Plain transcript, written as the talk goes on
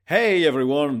Hey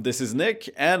everyone, this is Nick,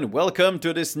 and welcome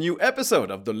to this new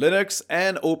episode of the Linux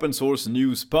and Open Source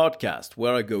News Podcast,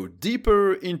 where I go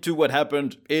deeper into what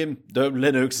happened in the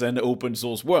Linux and open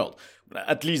source world.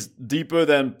 At least deeper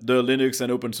than the Linux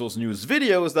and open source news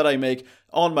videos that I make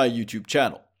on my YouTube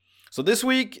channel. So this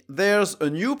week, there's a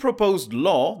new proposed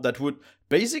law that would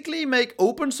basically make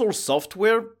open source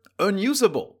software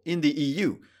unusable in the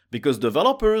EU, because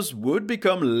developers would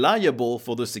become liable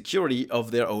for the security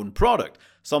of their own product,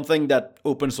 something that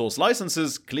open source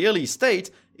licenses clearly state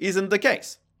isn't the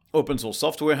case. Open source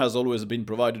software has always been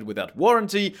provided without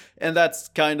warranty, and that's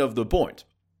kind of the point.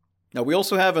 Now, we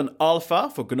also have an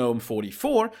alpha for GNOME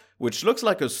 44, which looks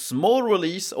like a small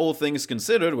release, all things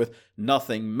considered, with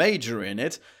nothing major in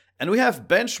it. And we have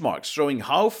benchmarks showing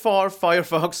how far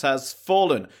Firefox has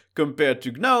fallen compared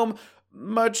to GNOME,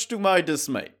 much to my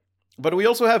dismay. But we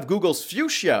also have Google's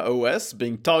Fuchsia OS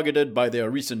being targeted by their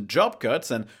recent job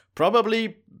cuts and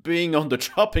probably being on the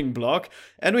chopping block,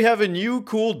 and we have a new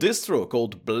cool distro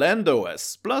called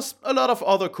BlendOS, plus a lot of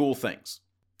other cool things.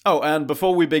 Oh, and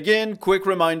before we begin, quick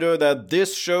reminder that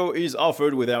this show is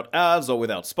offered without ads or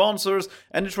without sponsors,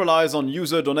 and it relies on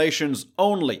user donations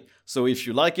only. So if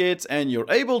you like it and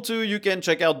you're able to, you can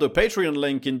check out the Patreon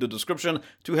link in the description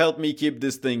to help me keep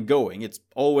this thing going. It's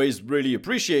always really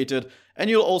appreciated, and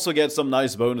you'll also get some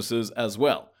nice bonuses as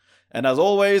well. And as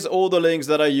always, all the links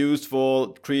that I used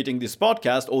for creating this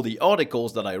podcast, all the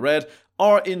articles that I read,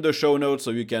 are in the show notes,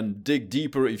 so you can dig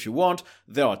deeper if you want.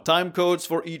 There are time codes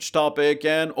for each topic,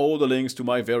 and all the links to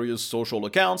my various social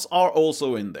accounts are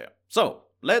also in there. So,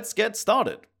 let's get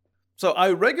started. So,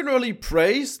 I regularly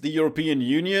praise the European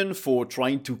Union for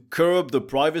trying to curb the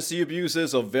privacy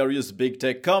abuses of various big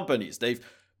tech companies. They've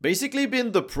basically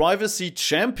been the privacy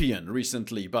champion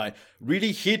recently by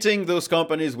really hitting those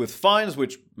companies with fines,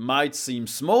 which might seem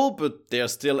small, but they're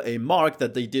still a mark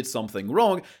that they did something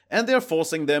wrong, and they're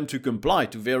forcing them to comply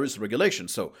to various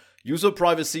regulations. So user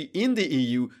privacy in the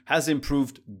EU has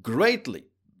improved greatly.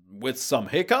 With some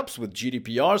hiccups with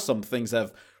GDPR, some things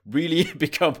have really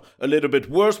become a little bit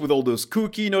worse with all those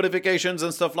cookie notifications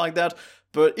and stuff like that,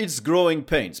 but it's growing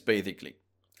pains, basically.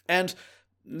 And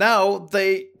now,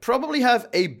 they probably have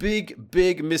a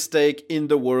big mistake in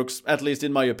the works, at least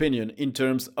in my opinion, in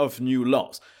terms of new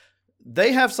laws.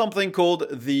 They have something called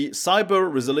the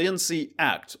Cyber Resiliency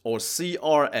Act, or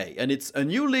CRA, and it's a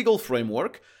new legal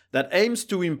framework that aims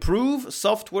to improve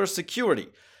software security.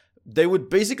 They would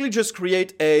basically just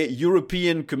create a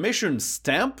European Commission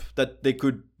stamp that they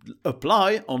could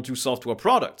apply onto software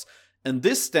products, and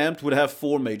this stamp would have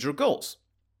four major goals.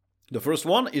 The first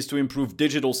one is to improve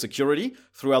digital security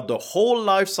throughout the whole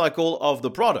life cycle of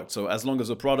the product. So as long as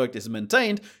a product is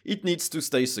maintained, it needs to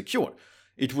stay secure.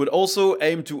 It would also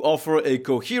aim to offer a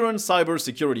coherent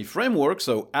cybersecurity framework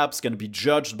so apps can be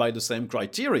judged by the same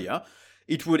criteria.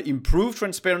 It would improve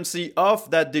transparency of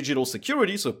that digital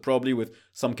security, so probably with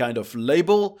some kind of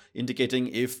label indicating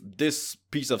if this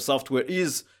piece of software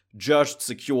is judged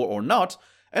secure or not.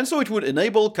 And so it would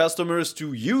enable customers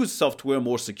to use software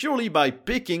more securely by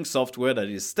picking software that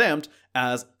is stamped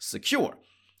as secure.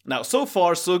 Now, so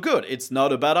far, so good. It's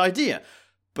not a bad idea.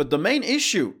 But the main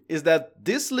issue is that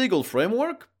this legal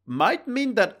framework might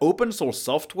mean that open source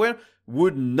software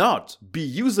would not be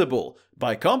usable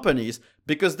by companies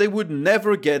because they would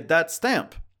never get that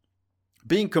stamp.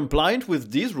 Being compliant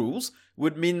with these rules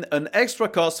would mean an extra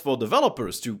cost for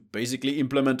developers to basically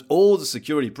implement all the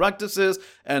security practices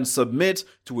and submit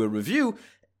to a review,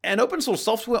 and open source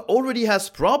software already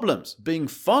has problems being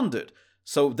funded,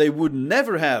 so they would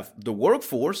never have the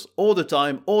workforce or the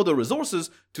time or the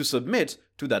resources to submit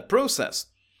to that process.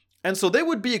 And so they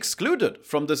would be excluded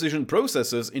from decision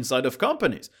processes inside of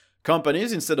companies.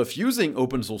 Companies, instead of using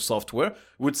open source software,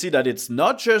 would see that it's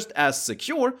not just as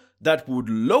secure, that would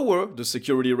lower the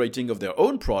security rating of their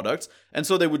own products, and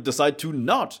so they would decide to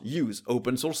not use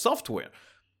open source software.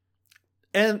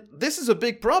 And this is a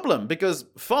big problem because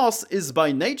FOSS is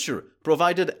by nature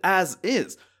provided as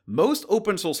is. Most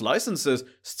open source licenses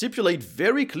stipulate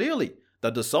very clearly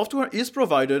that the software is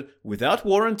provided without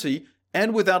warranty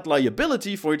and without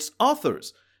liability for its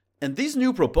authors. And these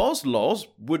new proposed laws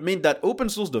would mean that open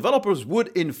source developers would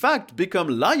in fact become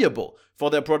liable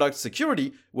for their product's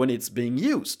security when it's being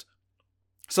used.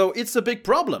 So it's a big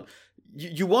problem.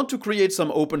 You want to create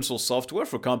some open source software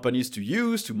for companies to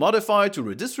use, to modify, to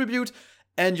redistribute,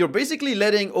 and you're basically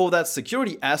letting all that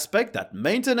security aspect, that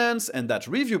maintenance and that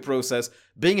review process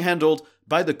being handled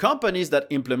by the companies that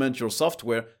implement your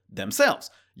software themselves.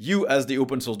 You, as the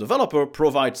open source developer,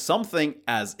 provide something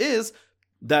as is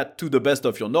that, to the best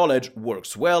of your knowledge,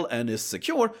 works well and is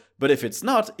secure, but if it's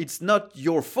not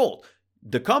your fault.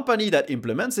 the company that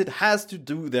implements it has to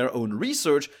do their own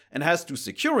research and has to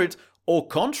secure it or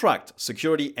contract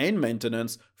security and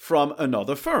maintenance from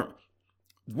another firm.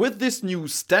 With this new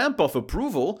stamp of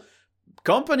approval,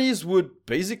 companies would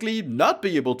basically not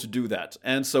be able to do that.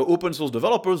 And so open source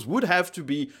developers would have to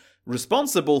be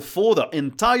responsible for the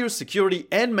entire security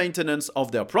and maintenance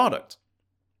of their product.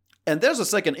 And there's a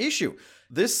second issue.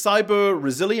 This Cyber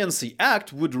Resiliency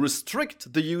Act would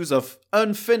restrict the use of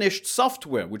unfinished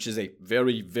software, which is a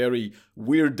very, very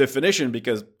weird definition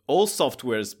because all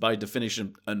software is by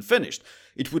definition unfinished.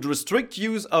 It would restrict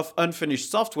use of unfinished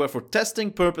software for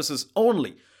testing purposes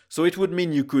only. So it would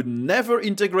mean you could never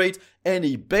integrate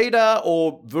any beta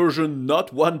or version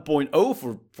not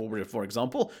 1.0, for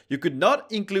example. You could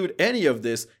not include any of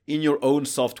this in your own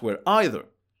software either.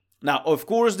 Now, of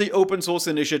course, the Open Source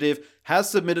Initiative has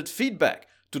submitted feedback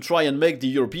to try and make the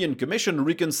European Commission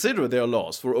reconsider their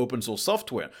laws for open source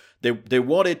software. They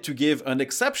wanted to give an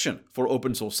exception for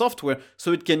open source software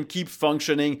so it can keep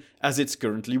functioning as it's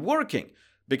currently working.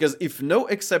 Because if no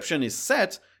exception is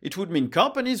set, it would mean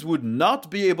companies would not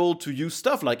be able to use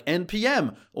stuff like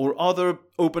NPM or other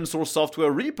open source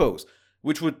software repos,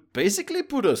 which would basically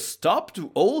put a stop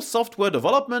to all software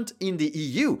development in the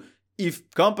EU if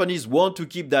companies want to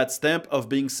keep that stamp of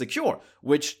being secure,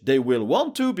 which they will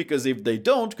want to, because if they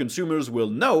don't, consumers will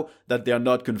know that they are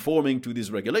not conforming to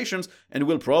these regulations and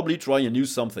will probably try and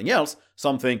use something else,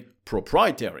 something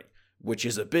proprietary, which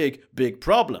is a big, big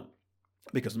problem.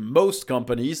 Because most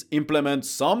companies implement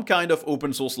some kind of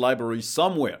open source library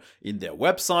somewhere in their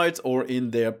website or in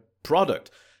their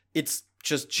product. It's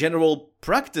just general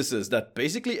practices that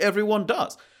basically everyone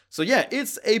does. So yeah,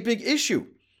 it's a big issue.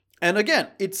 And again,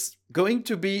 it's going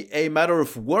to be a matter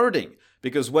of wording,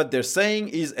 because what they're saying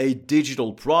is a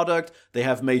digital product. They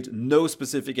have made no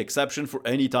specific exception for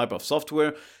any type of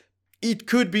software. It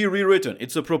could be rewritten.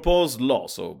 It's a proposed law,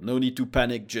 so no need to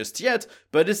panic just yet,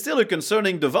 but it's still a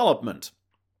concerning development.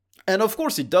 And of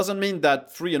course, it doesn't mean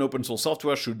that free and open source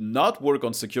software should not work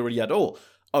on security at all.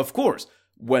 Of course,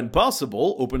 when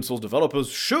possible, open source developers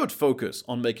should focus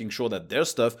on making sure that their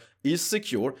stuff is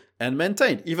secure and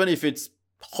maintained, even if it's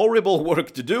horrible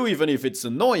work to do, even if it's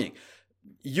annoying.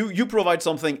 You provide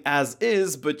something as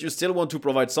is, but you still want to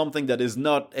provide something that is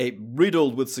not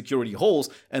riddled with security holes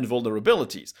and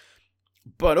vulnerabilities.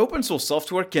 But open source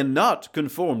software cannot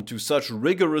conform to such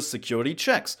rigorous security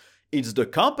checks. It's the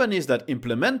companies that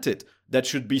implement it that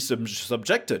should be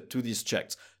subjected to these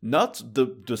checks, not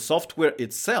the software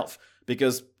itself,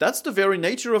 because that's the very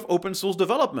nature of open source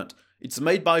development. It's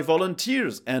made by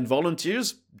volunteers, and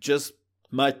volunteers just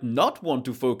might not want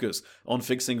to focus on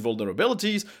fixing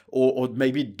vulnerabilities or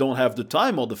maybe don't have the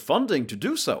time or the funding to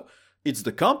do so. It's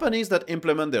the companies that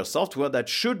implement their software that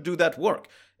should do that work.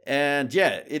 And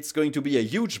yeah, it's going to be a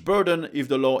huge burden if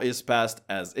the law is passed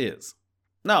as is.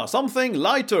 Now, something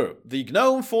lighter, the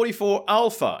GNOME 44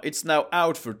 Alpha. It's now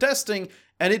out for testing,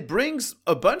 and it brings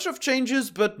a bunch of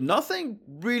changes, but nothing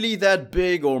really that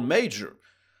big or major.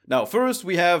 Now, first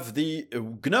we have the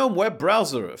GNOME web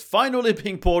browser finally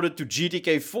being ported to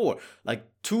GTK4, like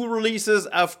 2 releases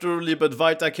after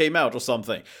libadwaita came out or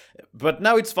something. But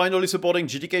now it's finally supporting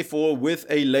GTK4 with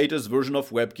a latest version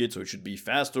of WebKit, so it should be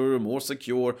faster, more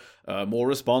secure, more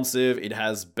responsive. It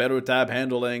has better tab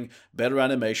handling, better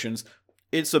animations.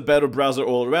 It's a better browser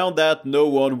all around that no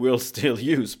one will still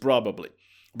use, probably.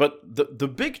 But the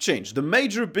big change, the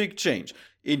major big change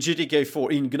in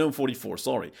GTK4, in GNOME 44,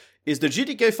 is the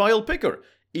GTK file picker.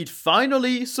 It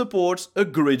finally supports a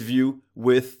grid view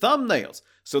with thumbnails.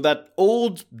 So that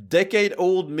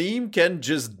decade-old meme can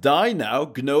just die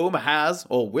now. GNOME has,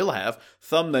 or will have,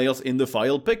 thumbnails in the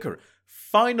file picker.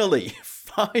 Finally,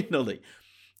 finally.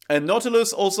 And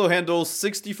Nautilus also handles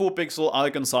 64-pixel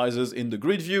icon sizes in the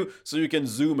grid view, so you can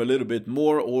zoom a little bit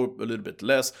more or a little bit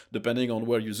less, depending on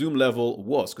where your zoom level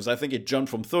was. Because I think it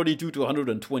jumped from 32 to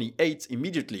 128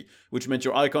 immediately, which meant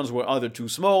your icons were either too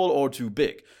small or too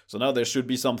big. So now there should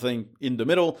be something in the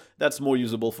middle that's more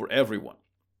usable for everyone.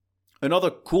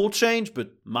 Another cool change,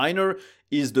 but minor,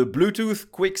 is the Bluetooth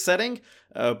quick setting.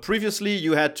 Previously,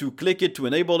 you had to click it to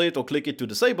enable it or click it to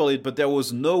disable it, but there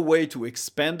was no way to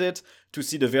expand it to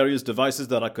see the various devices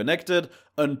that are connected,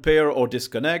 unpair or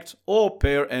disconnect, or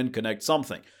pair and connect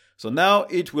something. So now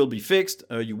it will be fixed.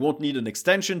 You won't need an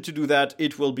extension to do that.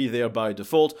 It will be there by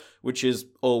default, which is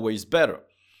always better.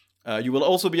 You will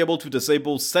also be able to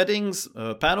disable settings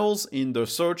panels in the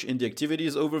search in the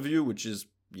activities overview, which is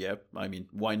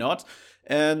why not?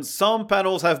 And some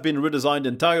panels have been redesigned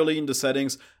entirely in the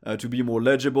settings to be more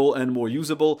legible and more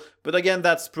usable. But again,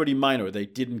 that's pretty minor. They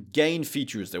didn't gain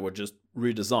features. They were just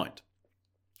redesigned.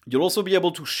 You'll also be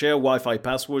able to share Wi-Fi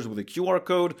passwords with a QR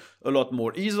code a lot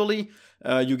more easily.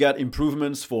 You get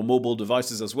improvements for mobile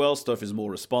devices as well. Stuff is more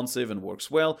responsive and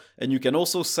works well. And you can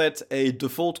also set a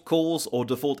default calls or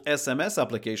default SMS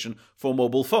application for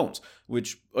mobile phones,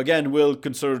 which again will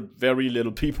concern very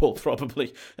little people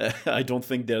probably. I don't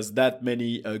think there's that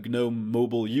many GNOME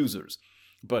mobile users.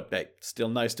 But hey, still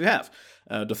nice to have.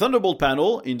 The Thunderbolt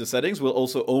panel in the settings will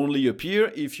also only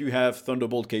appear if you have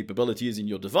Thunderbolt capabilities in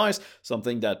your device,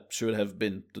 something that should have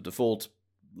been the default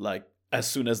like as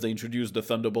soon as they introduced the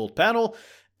Thunderbolt panel.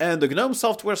 And the GNOME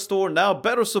Software Store now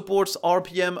better supports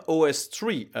RPM OS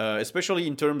 3, especially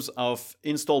in terms of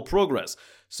install progress.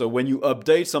 So when you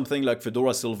update something like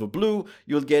Fedora Silverblue,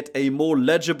 you'll get a more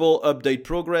legible update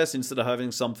progress instead of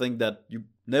having something that you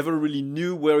never really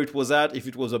knew where it was at, if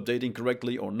it was updating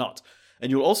correctly or not. And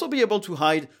you'll also be able to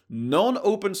hide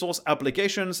non-open source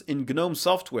applications in GNOME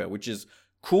software, which is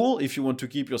cool if you want to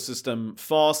keep your system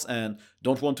FOSS and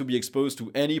don't want to be exposed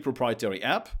to any proprietary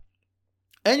app.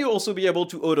 And you'll also be able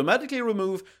to automatically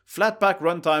remove Flatpak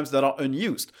runtimes that are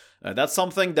unused. That's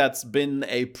something that's been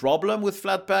a problem with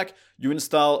Flatpak. You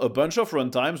install a bunch of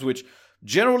runtimes, which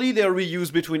generally they're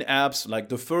reused between apps. Like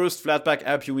the first Flatpak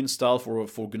app you install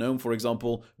for GNOME, for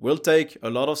example, will take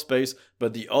a lot of space,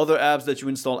 but the other apps that you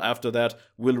install after that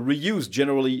will reuse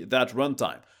generally that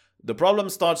runtime. The problem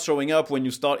starts showing up when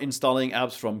you start installing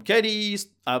apps from KDE,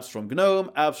 apps from GNOME,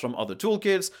 apps from other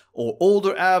toolkits, or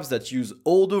older apps that use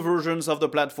older versions of the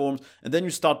platforms, and then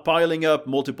you start piling up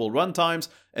multiple runtimes,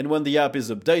 and when the app is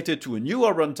updated to a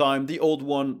newer runtime, the old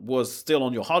one was still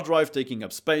on your hard drive taking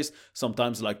up space,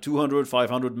 sometimes like 200,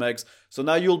 500 megs, so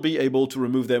now you'll be able to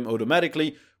remove them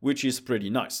automatically, which is pretty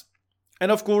nice.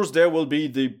 And of course, there will be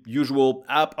the usual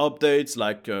app updates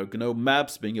like GNOME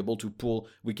Maps, being able to pull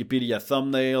Wikipedia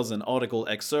thumbnails and article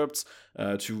excerpts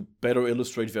to better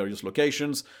illustrate various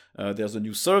locations. There's a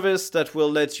new service that will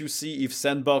let you see if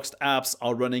sandboxed apps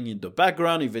are running in the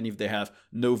background, even if they have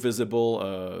no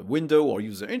visible window or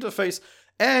user interface.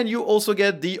 And you also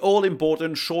get the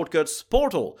all-important Shortcuts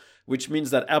portal, which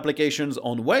means that applications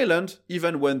on Wayland,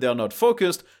 even when they're not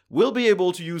focused, will be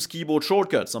able to use keyboard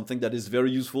shortcuts, something that is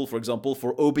very useful, for example,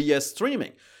 for OBS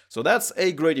streaming. So that's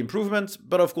a great improvement,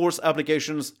 but of course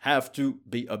applications have to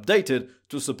be updated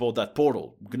to support that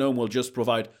portal. GNOME will just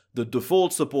provide the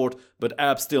default support, but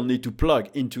apps still need to plug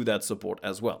into that support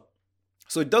as well.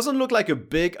 So it doesn't look like a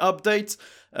big update,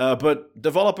 but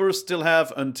developers still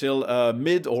have until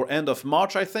mid or end of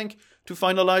March, I think, to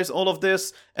finalize all of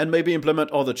this and maybe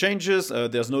implement other changes.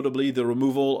 There's notably the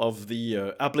removal of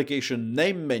the application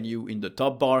name menu in the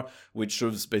top bar, which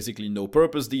serves basically no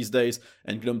purpose these days,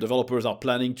 and GNOME developers are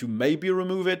planning to maybe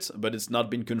remove it, but it's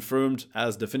not been confirmed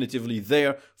as definitively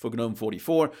there for GNOME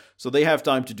 44, so they have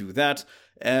time to do that.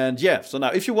 And yeah, so now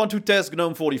if you want to test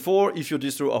GNOME 44, if your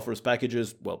distro offers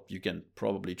packages, well, you can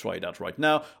probably try that right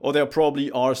now, or there probably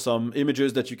are some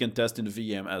images that you can test in the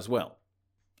VM as well.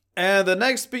 And the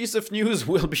next piece of news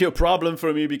will be a problem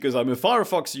for me because I'm a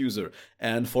Firefox user,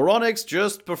 and Phoronix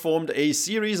just performed a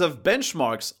series of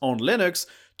benchmarks on Linux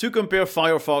to compare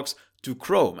Firefox to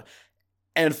Chrome.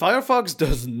 And Firefox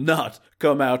does not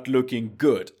come out looking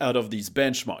good out of these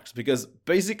benchmarks, because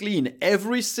basically in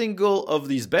every single of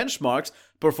these benchmarks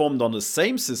performed on the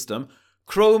same system,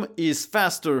 Chrome is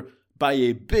faster by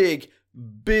a big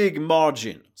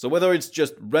margin. So whether it's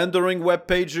just rendering web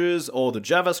pages or the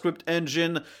JavaScript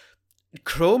engine,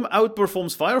 Chrome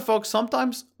outperforms Firefox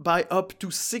sometimes by up to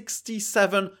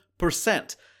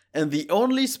 67%. And the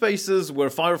only spaces where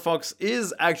Firefox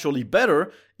is actually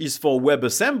better is for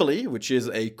WebAssembly, which is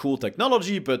a cool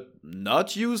technology but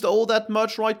not used all that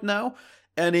much right now,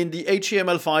 and in the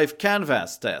HTML5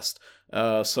 canvas test.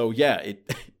 So yeah,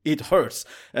 it hurts.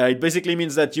 It basically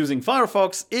means that using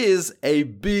Firefox is a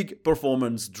big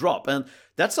performance drop, and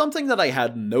that's something that I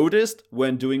had noticed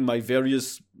when doing my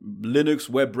various Linux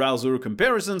web browser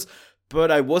comparisons,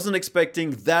 but I wasn't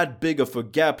expecting that big of a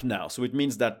gap now. So it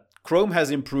means that Chrome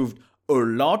has improved a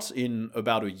lot in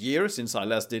about a year since I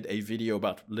last did a video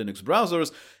about Linux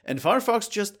browsers, and Firefox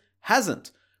just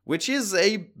hasn't, which is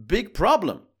a big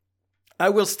problem. I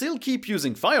will still keep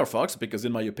using Firefox because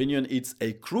in my opinion it's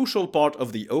a crucial part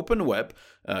of the open web.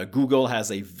 Google has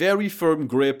a very firm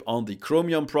grip on the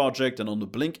Chromium project and on the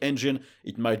Blink engine.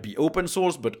 It might be open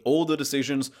source, but all the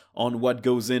decisions on what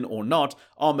goes in or not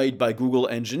are made by Google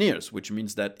engineers, which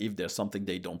means that if there's something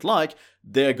they don't like,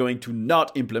 they're going to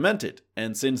not implement it.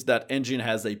 And since that engine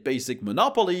has a basic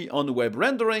monopoly on web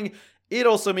rendering, it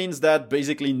also means that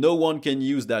basically no one can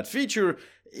use that feature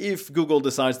if Google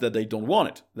decides that they don't want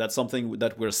it. That's something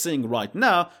that we're seeing right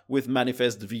now with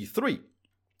Manifest v3.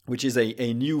 which is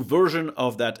a new version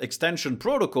of that extension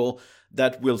protocol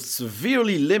that will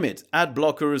severely limit ad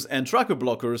blockers and tracker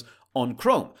blockers on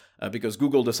Chrome, because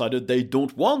Google decided they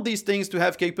don't want these things to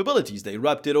have capabilities. They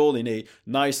wrapped it all in a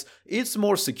nice, it's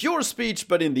more secure speech,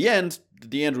 but in the end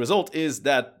result is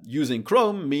that using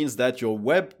Chrome means that your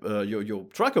your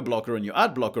tracker blocker and your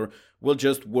ad blocker will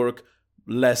just work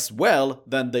less well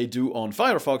than they do on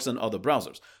Firefox and other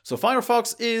browsers. So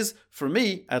Firefox is, for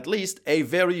me at least, a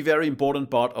very, very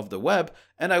important part of the web,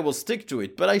 and I will stick to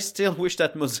it. But I still wish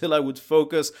that Mozilla would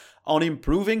focus on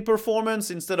improving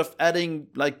performance instead of adding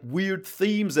like weird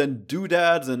themes and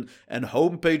doodads and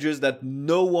home pages that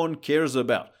no one cares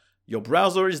about. Your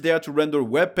browser is there to render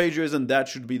web pages, and that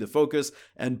should be the focus.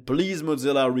 And please,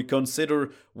 Mozilla,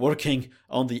 reconsider working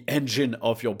on the engine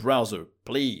of your browser,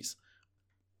 please.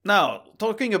 Now,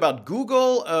 talking about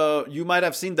Google, you might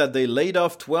have seen that they laid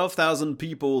off 12,000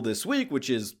 people this week, which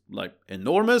is like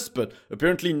enormous, but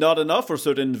apparently not enough for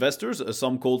certain investors.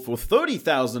 Some called for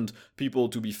 30,000 people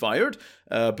to be fired,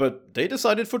 but they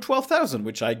decided for 12,000,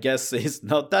 which I guess is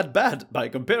not that bad by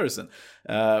comparison.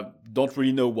 Don't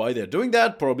really know why they're doing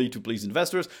that, probably to please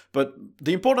investors, but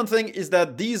the important thing is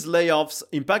that these layoffs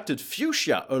impacted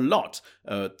Fuchsia a lot.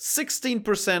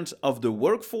 16% of the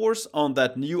workforce on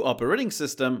that new operating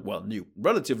system,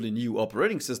 relatively new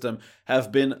operating system,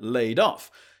 have been laid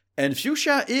off. And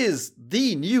Fuchsia is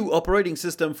the new operating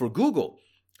system for Google.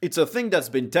 It's a thing that's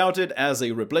been touted as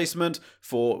a replacement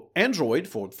for Android,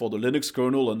 for the Linux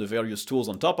kernel and the various tools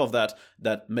on top of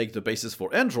that make the basis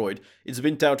for Android. It's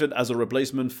been touted as a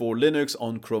replacement for Linux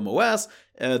on Chrome OS.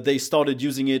 They started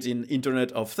using it in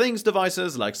Internet of Things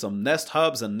devices, like some Nest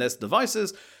Hubs and Nest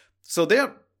devices. So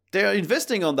they're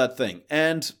investing on that thing.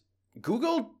 And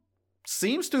Google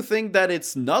seems to think that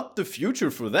it's not the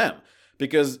future for them.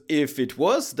 Because if it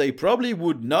was, they probably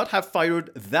would not have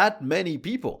fired that many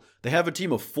people. They have a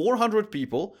team of 400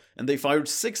 people, and they fired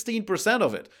 16%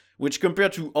 of it, which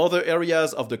compared to other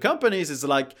areas of the companies is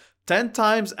like 10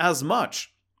 times as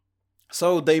much.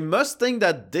 So they must think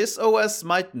that this OS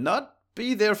might not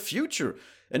be their future.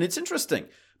 And it's interesting,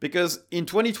 because in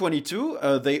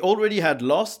 2022, they already had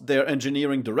lost their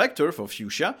engineering director for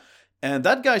Fuchsia, and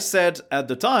that guy said at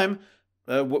the time,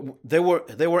 they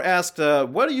were asked,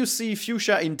 where do you see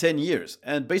Fuchsia in 10 years?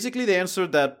 And basically they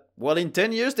answered that, well, in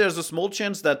 10 years, there's a small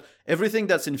chance that everything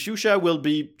that's in Fuchsia will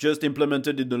be just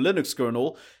implemented in the Linux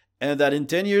kernel, and that in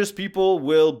 10 years, people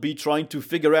will be trying to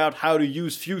figure out how to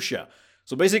use Fuchsia.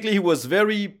 So basically, he was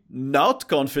very not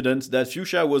confident that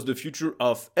Fuchsia was the future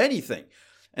of anything.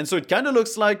 And so it kind of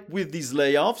looks like with these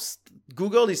layoffs,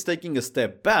 Google is taking a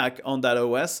step back on that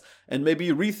OS and maybe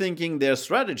rethinking their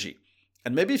strategy.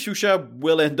 And maybe Fuchsia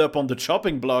will end up on the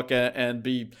chopping block and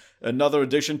be another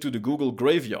addition to the Google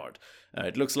graveyard.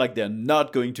 It looks like they're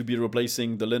not going to be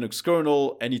replacing the Linux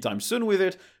kernel anytime soon with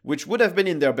it, which would have been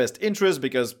in their best interest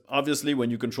because obviously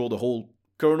when you control the whole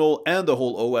kernel and the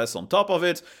whole OS on top of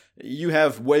it, you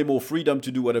have way more freedom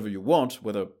to do whatever you want.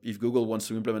 Whether if Google wants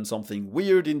to implement something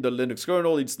weird in the Linux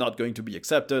kernel, it's not going to be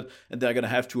accepted, and they're going to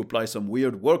have to apply some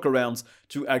weird workarounds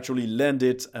to actually land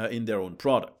it in their own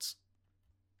products.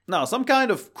 Now, some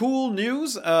kind of cool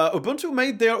news, Ubuntu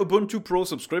made their Ubuntu Pro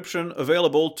subscription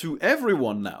available to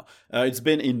everyone now. It's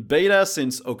been in beta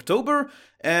since October,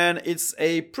 and it's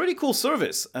a pretty cool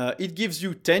service. It gives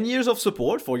you 10 years of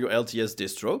support for your LTS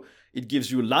distro. It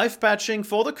gives you live patching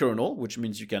for the kernel, which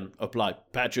means you can apply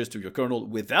patches to your kernel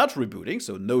without rebooting,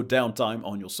 so no downtime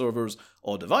on your servers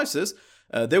or devices.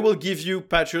 They will give you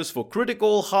patches for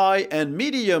critical, high, and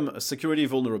medium security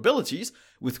vulnerabilities,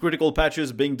 with critical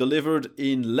patches being delivered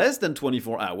in less than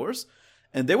 24 hours.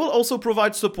 And they will also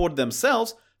provide support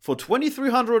themselves for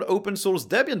 2,300 open source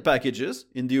Debian packages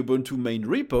in the Ubuntu main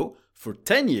repo for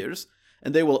 10 years.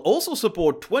 And they will also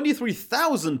support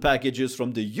 23,000 packages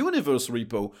from the Universe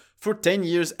repo for 10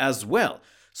 years as well.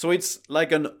 So it's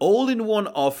like an all-in-one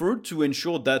offer to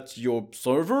ensure that your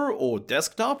server or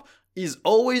desktop is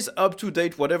always up to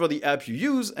date whatever the app you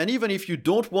use, and even if you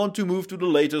don't want to move to the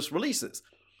latest releases.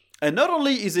 And not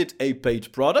only is it a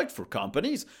paid product for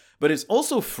companies, but it's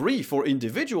also free for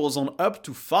individuals on up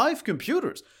to 5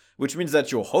 computers, which means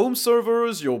that your home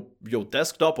servers, your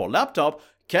desktop or laptop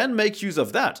can make use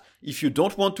of that. If you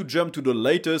don't want to jump to the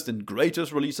latest and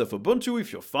greatest release of Ubuntu,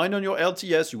 if you're fine on your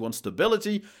LTS, you want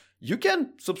stability, you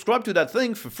can subscribe to that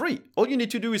thing for free. All you need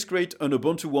to do is create an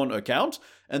Ubuntu One account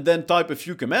and then type a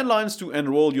few command lines to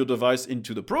enroll your device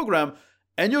into the program,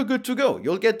 and you're good to go.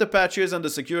 You'll get the patches and the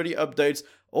security updates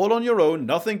all on your own,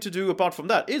 nothing to do apart from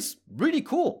that. It's really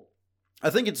cool. I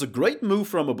think it's a great move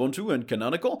from Ubuntu and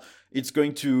Canonical. It's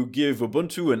going to give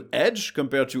Ubuntu an edge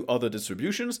compared to other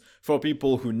distributions for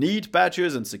people who need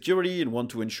patches and security and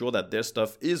want to ensure that their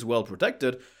stuff is well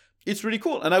protected. It's really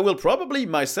cool, and I will probably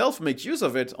myself make use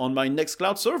of it on my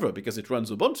Nextcloud server because it runs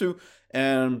Ubuntu,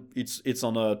 and it's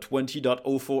on a 20.04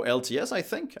 LTS, I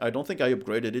think. I don't think I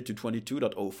upgraded it to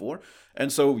 22.04.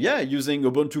 And so, yeah, using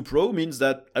Ubuntu Pro means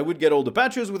that I would get all the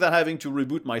patches without having to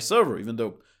reboot my server, even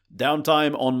though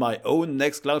downtime on my own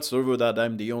Nextcloud server that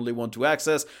I'm the only one to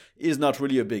access is not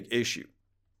really a big issue.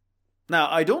 Now,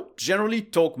 I don't generally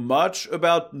talk much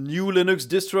about new Linux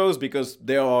distros because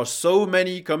there are so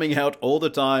many coming out all the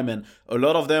time, and a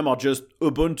lot of them are just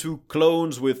Ubuntu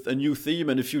clones with a new theme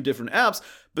and a few different apps.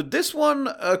 But this one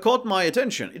caught my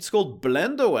attention. It's called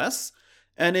BlendOS,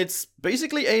 and it's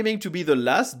basically aiming to be the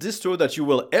last distro that you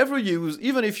will ever use,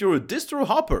 even if you're a distro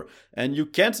hopper and you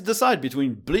can't decide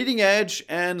between bleeding edge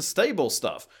and stable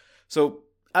stuff. So,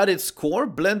 at its core,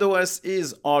 BlendOS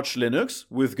is Arch Linux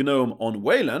with GNOME on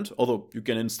Wayland, although you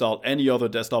can install any other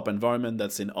desktop environment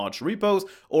that's in Arch repos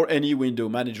or any window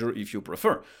manager if you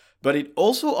prefer. But it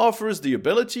also offers the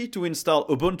ability to install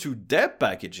Ubuntu deb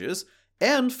packages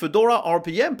and Fedora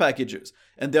RPM packages,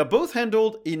 and they're both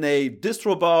handled in a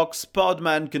DistroBox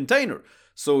Podman container.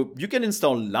 So you can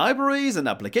install libraries and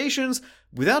applications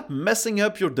without messing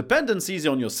up your dependencies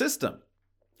on your system.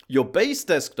 Your base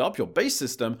desktop, your base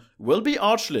system, will be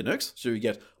Arch Linux, so you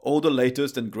get all the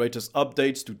latest and greatest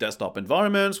updates to desktop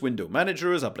environments, window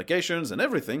managers, applications, and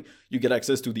everything. You get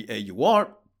access to the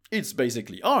AUR. It's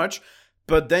basically Arch.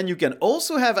 But then you can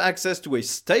also have access to a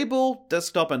stable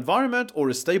desktop environment or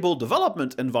a stable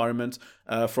development environment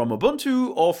from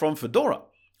Ubuntu or from Fedora.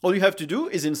 All you have to do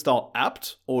is install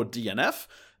apt or DNF,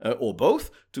 or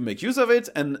both, to make use of it,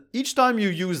 and each time you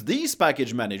use these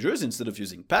package managers, instead of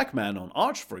using pacman on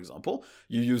Arch, for example,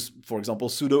 you use, for example,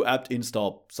 sudo apt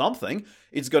install something,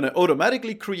 it's going to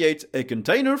automatically create a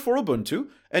container for Ubuntu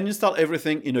and install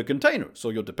everything in a container, so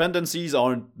your dependencies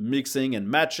aren't mixing and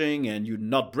matching and you're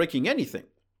not breaking anything.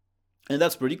 And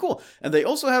that's pretty cool. And they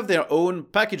also have their own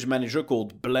package manager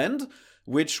called Blend,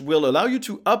 which will allow you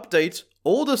to update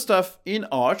all the stuff in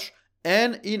Arch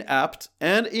and in apt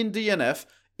and in DNF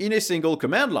in a single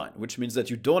command line, which means that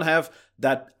you don't have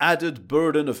that added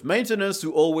burden of maintenance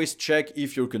to always check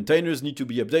if your containers need to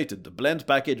be updated. The Blend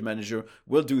package manager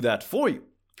will do that for you.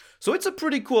 So it's a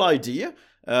pretty cool idea.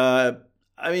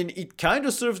 It kind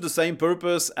of serves the same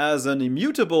purpose as an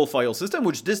immutable file system,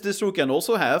 which this distro can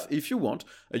also have if you want.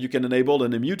 You can enable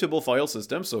an immutable file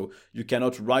system, so you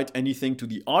cannot write anything to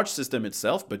the Arch system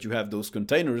itself, but you have those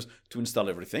containers to install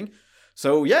everything.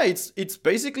 So yeah, it's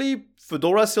basically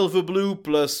Fedora Silverblue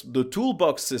plus the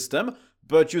Toolbox system,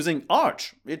 but using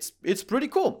Arch. It's pretty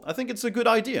cool. I think it's a good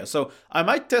idea. So I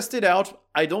might test it out.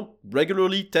 I don't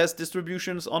regularly test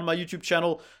distributions on my YouTube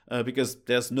channel because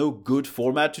there's no good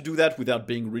format to do that without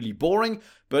being really boring.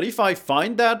 But if I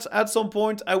find that at some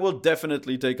point, I will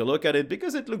definitely take a look at it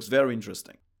because it looks very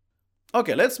interesting.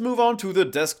 Okay, let's move on to the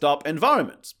desktop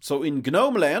environment. So in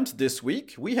GNOME land this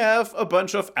week, we have a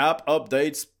bunch of app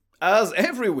updates as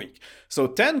every week. So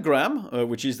Tangram,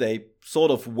 which is a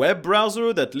sort of web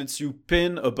browser that lets you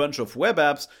pin a bunch of web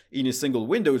apps in a single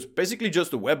window. It's basically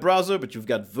just a web browser, but you've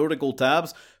got vertical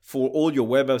tabs for all your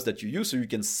web apps that you use, so you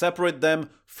can separate them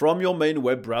from your main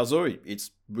web browser.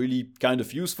 It's really kind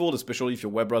of useful, especially if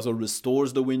your web browser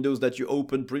restores the windows that you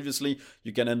opened previously.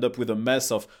 You can end up with a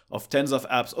mess of tens of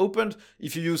apps opened.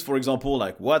 If you use, for example,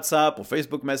 like WhatsApp or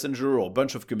Facebook Messenger or a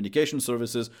bunch of communication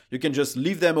services, you can just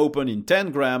leave them open in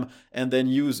Tangram and then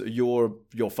use your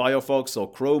Firefox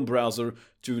or Chrome browser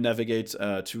to navigate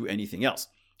to anything else,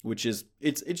 which is,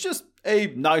 it's just a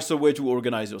nicer way to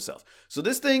organize yourself. So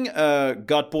this thing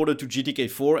got ported to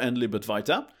GTK4 and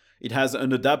libadwaita. It has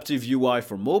an adaptive UI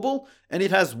for mobile, and it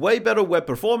has way better web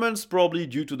performance, probably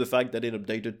due to the fact that it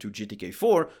updated to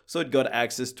GTK4, so it got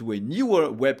access to a newer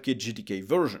WebKit GTK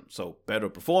version, so better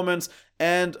performance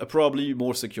and probably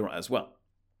more secure as well.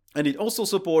 And it also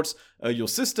supports your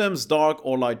system's dark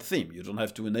or light theme. You don't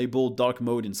have to enable dark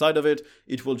mode inside of it.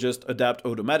 It will just adapt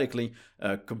automatically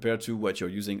compared to what you're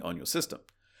using on your system.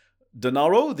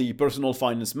 Denaro, the personal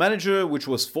finance manager, which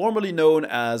was formerly known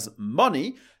as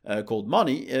Money, called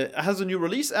Money, has a new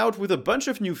release out with a bunch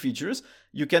of new features.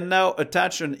 You can now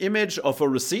attach an image of a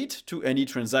receipt to any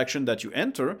transaction that you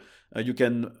enter. You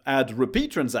can add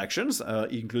repeat transactions,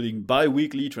 including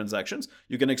bi-weekly transactions.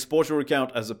 You can export your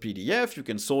account as a PDF. You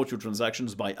can sort your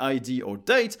transactions by ID or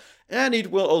date, and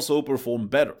it will also perform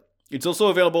better. It's also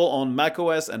available on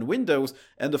macOS and Windows,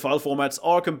 and the file formats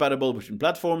are compatible between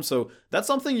platforms, so that's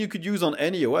something you could use on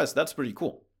any OS. That's pretty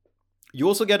cool. You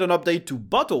also get an update to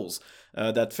Bottles,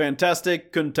 that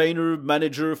fantastic container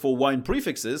manager for wine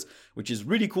prefixes, which is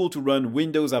really cool to run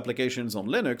Windows applications on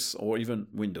Linux or even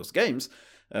Windows games.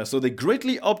 So they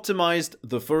greatly optimized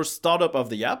the first startup of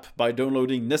the app by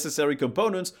downloading necessary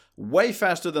components way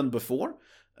faster than before.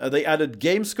 They added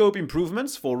game scope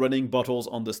improvements for running Bottles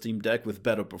on the Steam Deck with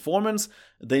better performance.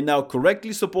 They now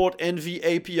correctly support NV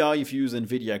API if you use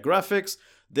NVIDIA graphics.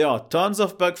 There are tons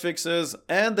of bug fixes,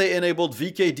 and they enabled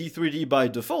VKD3D by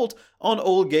default on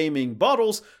all gaming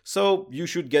Bottles, so you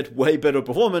should get way better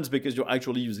performance because you're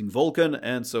actually using Vulkan,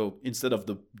 and so instead of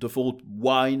the default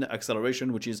Wine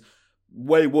acceleration, which is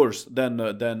way worse than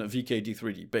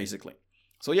VKD3D, basically.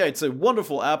 So yeah, it's a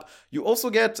wonderful app. You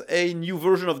also get a new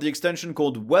version of the extension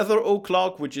called Weather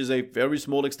O'Clock, which is a very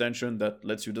small extension that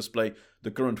lets you display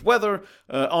the current weather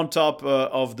on top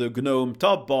of the GNOME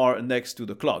top bar next to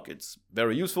the clock. It's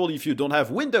very useful if you don't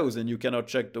have Windows and you cannot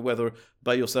check the weather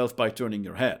by yourself by turning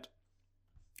your head.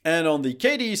 And on the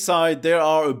KDE side, there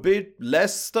are a bit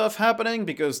less stuff happening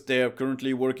because they're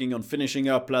currently working on finishing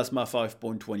up Plasma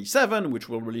 5.27, which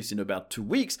will release in about 2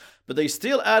 weeks, but they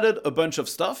still added a bunch of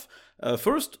stuff.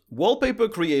 First, wallpaper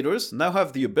creators now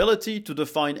have the ability to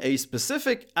define a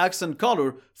specific accent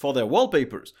color for their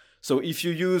wallpapers. So if you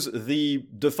use the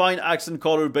define accent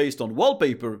color based on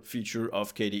wallpaper feature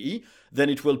of KDE, then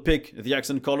it will pick the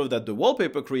accent color that the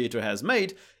wallpaper creator has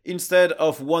made instead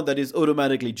of one that is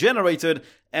automatically generated,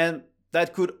 and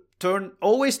that could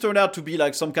always turn out to be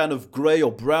like some kind of gray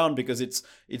or brown because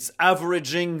it's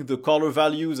averaging the color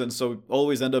values, and so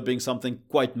always end up being something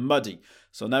quite muddy.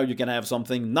 So now you can have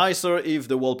something nicer if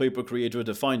the wallpaper creator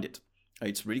defined it.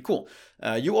 It's really cool.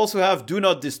 You also have Do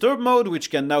Not Disturb mode,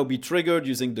 which can now be triggered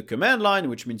using the command line,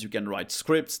 which means you can write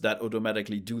scripts that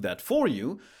automatically do that for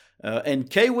you. And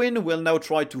Kwin will now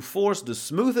try to force the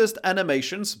smoothest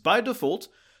animations by default.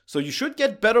 So you should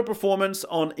get better performance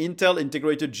on Intel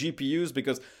integrated GPUs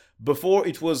because before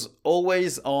it was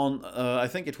always on, I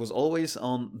think it was always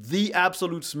on the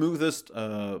absolute smoothest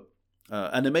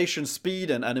animation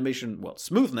speed and animation,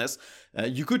 smoothness.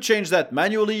 You could change that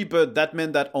manually, but that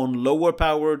meant that on lower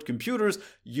powered computers,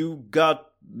 you got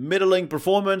middling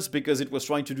performance because it was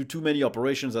trying to do too many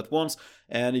operations at once,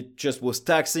 and it just was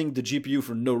taxing the GPU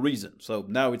for no reason. So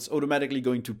now it's automatically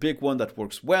going to pick one that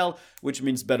works well, which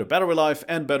means better battery life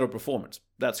and better performance.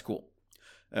 That's cool.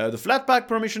 The Flatpak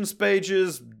permissions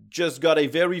pages just got a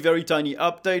very, very tiny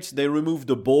update. They removed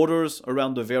the borders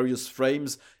around the various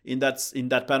frames in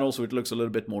that panel, so it looks a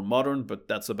little bit more modern, but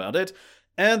that's about it.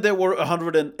 And there were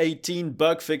 118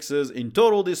 bug fixes in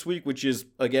total this week, which is,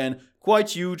 again,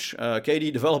 quite huge.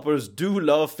 KDE developers do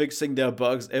love fixing their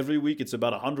bugs. Every week it's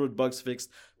about 100 bugs fixed.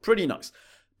 Pretty nice.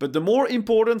 But the more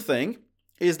important thing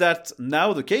is that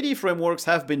now the KDE frameworks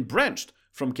have been branched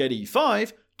from KDE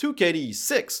 5 to KDE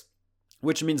 6.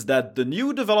 Which means that the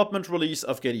new development release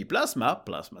of KDE Plasma,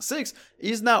 Plasma 6,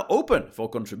 is now open for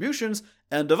contributions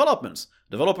and developments.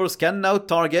 Developers can now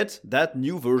target that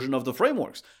new version of the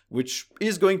frameworks, which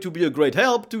is going to be a great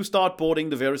help to start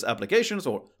porting the various applications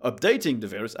or updating the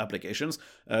various applications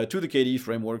to the KDE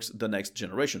frameworks, the next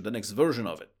generation, the next version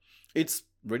of it. It's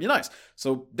really nice.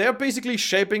 So they're basically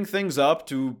shaping things up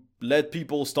to let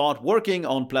people start working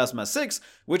on Plasma 6,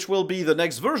 which will be the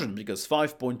next version, because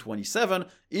 5.27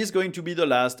 is going to be the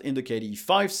last in the KDE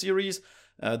 5 series.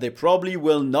 They probably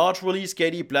will not release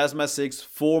KDE Plasma 6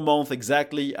 4 months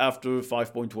exactly after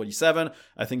 5.27.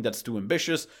 I think that's too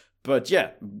ambitious. But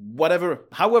yeah,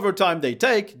 however time they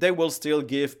take, they will still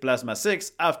give Plasma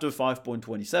 6 after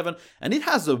 5.27. And it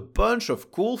has a bunch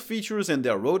of cool features in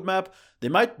their roadmap. They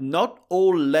might not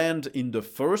all land in the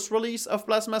first release of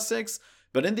Plasma 6,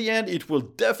 but in the end, it will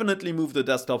definitely move the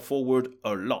desktop forward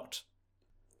a lot.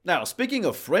 Now, speaking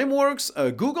of frameworks,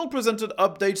 Google presented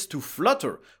updates to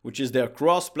Flutter, which is their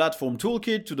cross-platform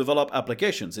toolkit to develop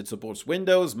applications. It supports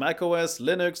Windows, macOS,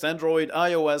 Linux, Android,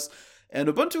 iOS, and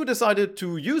Ubuntu decided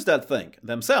to use that thing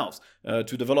themselves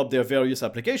to develop their various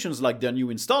applications, like their new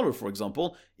installer, for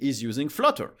example, is using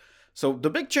Flutter. So the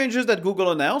big changes that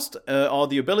Google announced are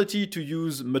the ability to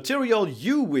use Material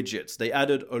You widgets. They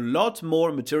added a lot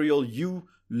more Material You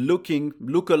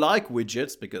lookalike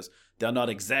widgets because they're not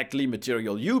exactly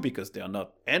Material You because they are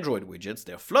not Android widgets,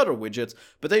 they're Flutter widgets,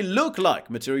 but they look like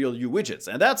Material You widgets.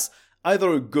 And that's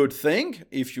either a good thing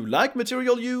if you like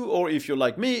Material You, or if you're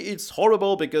like me, it's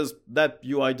horrible because that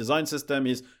UI design system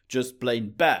is just plain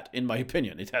bad, in my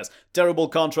opinion. It has terrible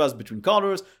contrast between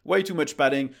colors, way too much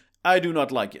padding. I do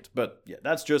not like it, but yeah,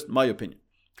 that's just my opinion.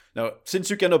 Now,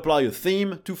 since you can apply a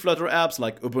theme to Flutter apps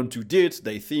like Ubuntu did,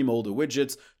 they theme all the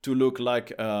widgets to look like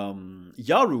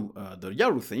Yaru, the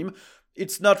Yaru theme,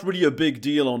 it's not really a big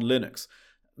deal on Linux.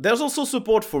 There's also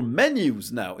support for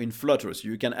menus now in Flutter, so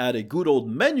you can add a good old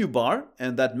menu bar,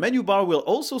 and that menu bar will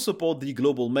also support the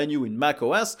global menu in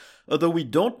macOS, although we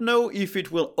don't know if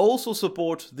it will also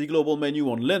support the global menu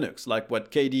on Linux, like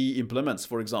what KDE implements,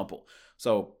 for example.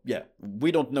 So yeah,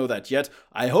 we don't know that yet.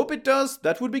 I hope it does,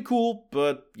 that would be cool,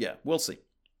 but yeah, we'll see.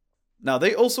 Now,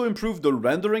 they also improved the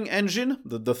rendering engine,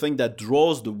 the thing that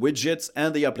draws the widgets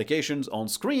and the applications on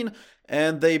screen,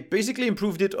 and they basically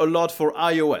improved it a lot for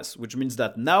iOS, which means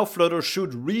that now Flutter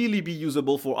should really be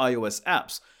usable for iOS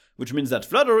apps, which means that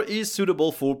Flutter is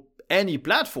suitable for any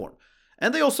platform.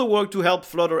 And they also work to help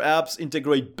Flutter apps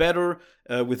integrate better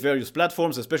with various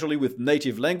platforms, especially with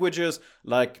native languages,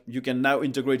 like you can now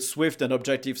integrate Swift and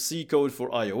Objective-C code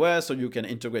for iOS, or you can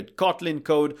integrate Kotlin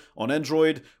code on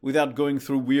Android without going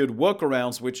through weird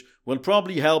workarounds, which will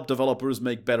probably help developers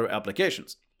make better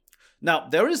applications. Now,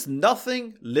 there is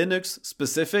nothing Linux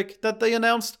specific that they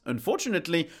announced,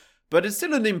 unfortunately, but it's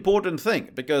still an important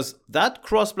thing, because that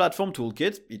cross-platform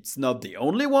toolkit, it's not the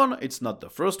only one, it's not the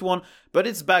first one, but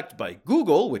it's backed by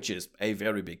Google, which is a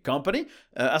very big company.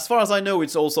 As far as I know,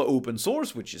 it's also open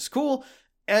source, which is cool,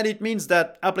 and it means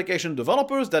that application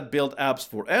developers that build apps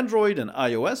for Android and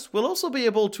iOS will also be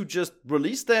able to just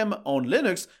release them on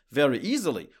Linux very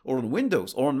easily, or on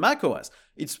Windows, or on macOS.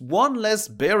 It's one less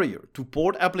barrier to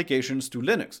port applications to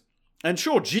Linux. And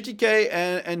sure, GTK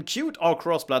and Qt are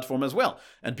cross-platform as well,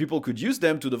 and people could use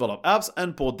them to develop apps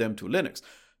and port them to Linux.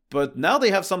 But now they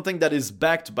have something that is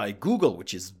backed by Google,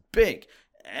 which is big,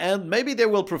 and maybe they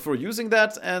will prefer using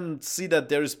that and see that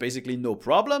there is basically no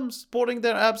problem porting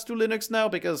their apps to Linux now,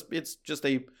 because it's just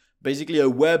basically a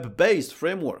web-based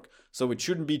framework, so it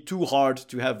shouldn't be too hard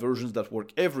to have versions that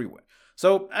work everywhere.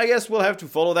 So I guess we'll have to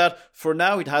follow that. For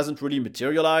now, it hasn't really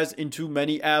materialized into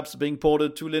many apps being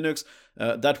ported to Linux.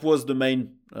 That was the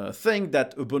main thing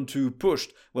that Ubuntu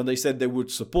pushed when they said they would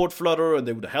support Flutter and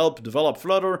they would help develop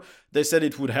Flutter. They said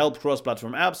it would help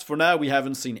cross-platform apps. For now, we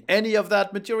haven't seen any of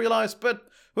that materialize, but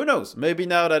who knows? Maybe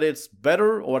now that it's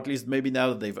better, or at least maybe now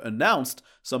that they've announced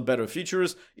some better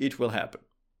features, it will happen.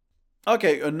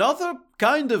 Okay, another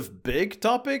kind of big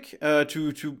topic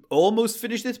to almost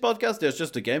finish this podcast. There's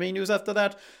just the gaming news after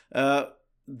that.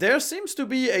 There seems to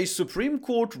be a Supreme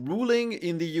Court ruling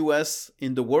in the US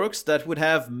in the works that would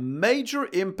have major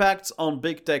impacts on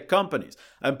big tech companies.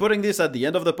 I'm putting this at the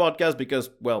end of the podcast because,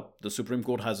 well, the Supreme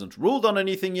Court hasn't ruled on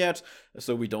anything yet,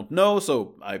 so we don't know,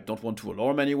 so I don't want to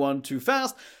alarm anyone too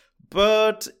fast.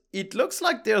 But it looks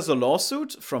like there's a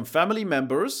lawsuit from family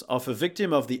members of a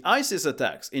victim of the ISIS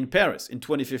attacks in Paris in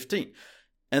 2015.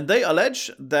 And they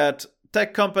allege that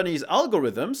tech companies'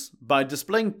 algorithms, by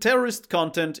displaying terrorist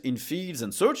content in feeds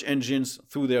and search engines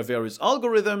through their various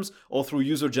algorithms or through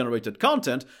user-generated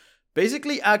content,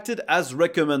 basically acted as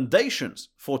recommendations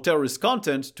for terrorist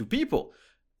content to people.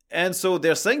 And so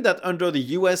they're saying that under the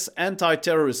US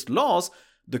anti-terrorist laws,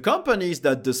 the companies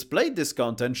that displayed this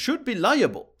content should be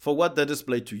liable for what they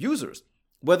displayed to users.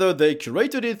 Whether they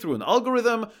curated it through an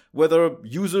algorithm, whether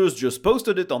users just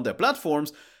posted it on their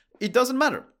platforms, it doesn't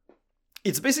matter.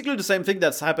 It's basically the same thing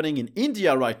that's happening in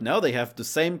India right now. They have the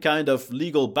same kind of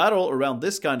legal battle around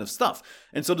this kind of stuff.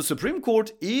 And so the Supreme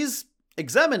Court is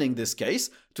examining this case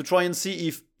to try and see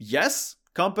if, yes,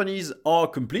 companies are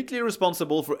completely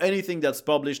responsible for anything that's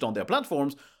published on their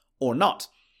platforms or not.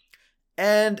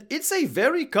 And it's a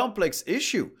very complex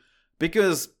issue,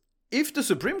 because if the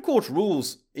Supreme Court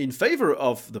rules in favor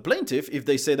of the plaintiff, if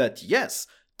they say that yes,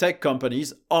 tech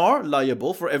companies are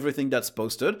liable for everything that's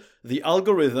posted, the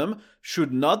algorithm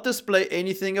should not display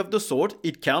anything of the sort,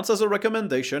 it counts as a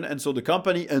recommendation, and so the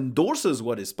company endorses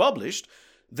what is published,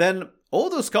 then all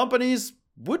those companies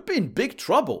would be in big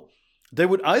trouble. They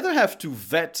would either have to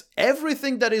vet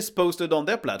everything that is posted on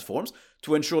their platforms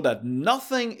to ensure that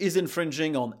nothing is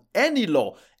infringing on any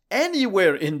law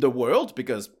anywhere in the world,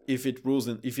 because if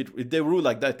they rule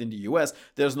like that in the US,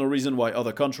 there's no reason why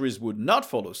other countries would not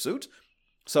follow suit.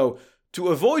 So to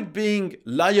avoid being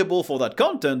liable for that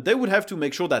content, they would have to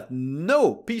make sure that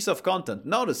no piece of content,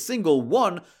 not a single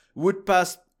one, would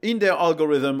pass in their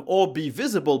algorithm or be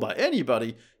visible by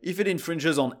anybody if it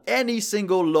infringes on any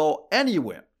single law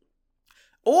anywhere.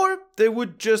 Or they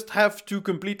would just have to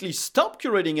completely stop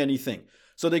curating anything.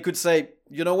 So they could say,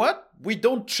 you know what? We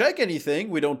don't check anything.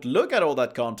 We don't look at all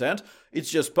that content. It's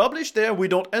just published there. We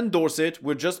don't endorse it.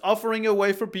 We're just offering a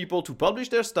way for people to publish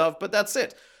their stuff, but that's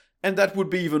it. And that would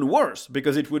be even worse,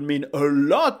 because it would mean a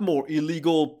lot more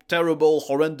illegal, terrible,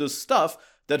 horrendous stuff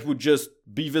that would just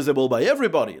be visible by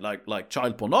everybody, like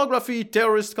child pornography,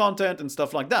 terrorist content, and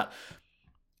stuff like that.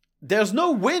 There's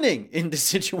no winning in this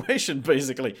situation,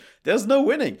 basically. There's no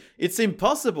winning. It's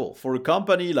impossible for a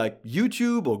company like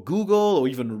YouTube or Google or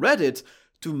even Reddit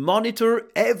to monitor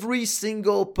every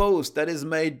single post that is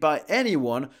made by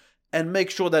anyone and make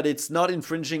sure that it's not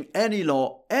infringing any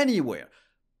law anywhere.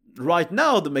 Right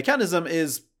now, the mechanism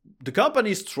is the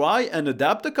companies try and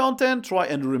adapt the content, try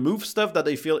and remove stuff that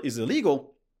they feel is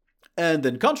illegal, and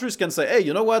then countries can say, hey,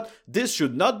 you know what, this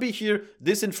should not be here,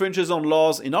 this infringes on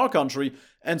laws in our country,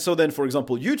 and so then, for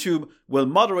example, YouTube will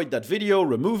moderate that video,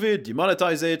 remove it,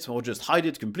 demonetize it, or just hide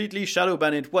it completely, shadow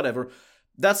ban it, whatever.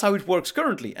 That's how it works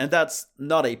currently, and that's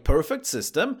not a perfect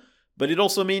system, but it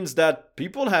also means that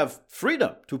people have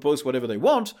freedom to post whatever they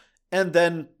want, and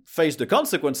then face the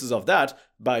consequences of that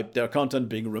by their content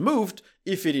being removed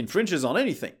if it infringes on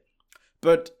anything.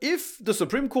 But if the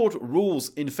Supreme Court rules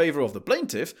in favor of the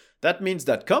plaintiff, that means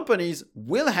that companies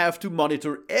will have to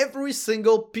monitor every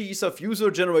single piece of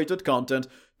user-generated content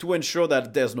to ensure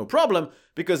that there's no problem,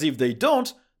 because if they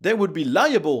don't, they would be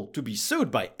liable to be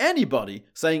sued by anybody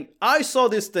saying, I saw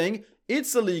this thing,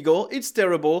 it's illegal, it's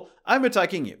terrible, I'm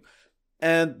attacking you.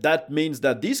 And that means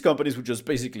that these companies would just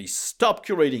basically stop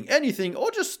curating anything or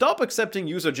just stop accepting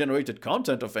user-generated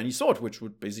content of any sort, which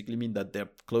would basically mean that they're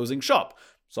closing shop,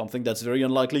 something that's very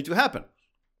unlikely to happen.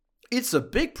 It's a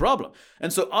big problem.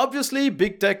 And so obviously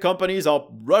big tech companies are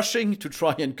rushing to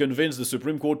try and convince the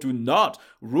Supreme Court to not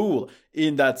rule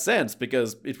in that sense,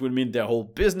 because it will mean their whole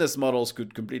business models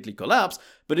could completely collapse,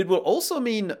 but it will also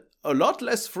mean a lot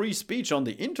less free speech on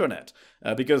the internet,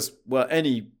 because, well,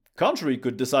 any country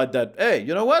could decide that, hey,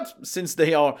 you know what? Since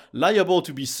they are liable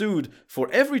to be sued for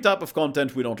every type of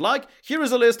content we don't like, here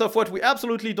is a list of what we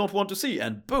absolutely don't want to see,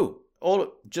 and boom,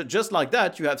 just like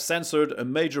that, you have censored a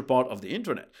major part of the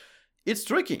internet. It's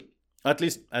tricky. At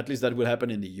least that will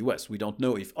happen in the US. We don't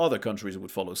know if other countries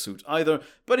would follow suit either,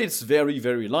 but it's very,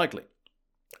 very likely.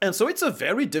 And so it's a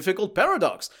very difficult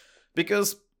paradox,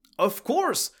 because, of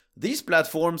course, these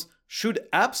platforms should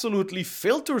absolutely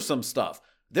filter some stuff.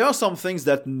 There are some things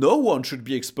that no one should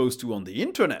be exposed to on the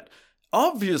internet,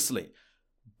 obviously.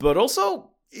 But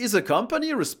also, is a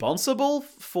company responsible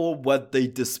for what they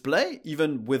display,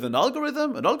 even with an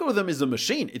algorithm? An algorithm is a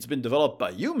machine. It's been developed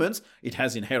by humans. It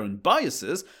has inherent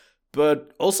biases.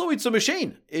 But also it's a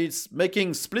machine. It's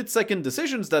making split-second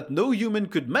decisions that no human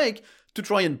could make to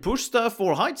try and push stuff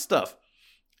or hide stuff.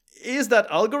 Is that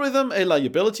algorithm a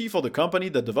liability for the company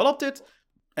that developed it?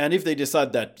 And if they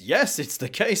decide that, yes, it's the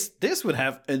case, this would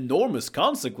have enormous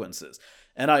consequences.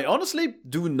 And I honestly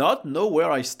do not know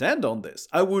where I stand on this.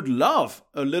 I would love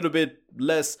a little bit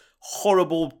less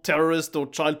horrible terrorist or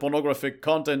child pornographic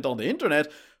content on the internet,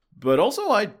 but also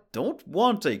I don't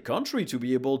want a country to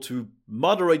be able to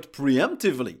moderate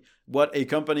preemptively what a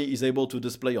company is able to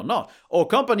display or not, or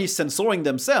companies censoring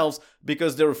themselves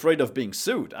because they're afraid of being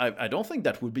sued. I don't think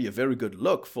that would be a very good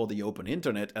look for the open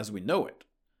internet as we know it.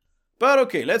 But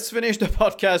okay, let's finish the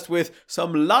podcast with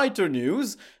some lighter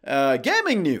news,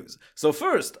 gaming news. So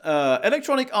first,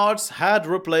 Electronic Arts had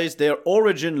replaced their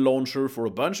Origin launcher for a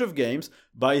bunch of games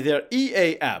by their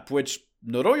EA app, which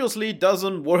notoriously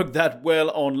doesn't work that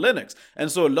well on Linux.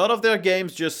 And so a lot of their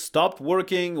games just stopped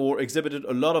working or exhibited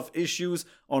a lot of issues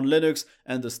on Linux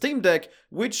and the Steam Deck,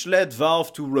 which led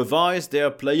Valve to revise their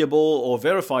playable or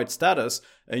verified status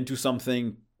into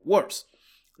something worse.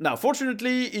 Now,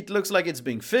 fortunately, it looks like it's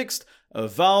being fixed.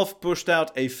 Valve pushed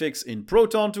out a fix in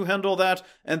Proton to handle that,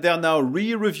 and they're now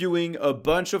re-reviewing a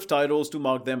bunch of titles to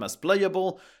mark them as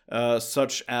playable,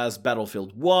 such as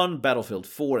Battlefield 1, Battlefield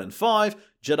 4 and 5,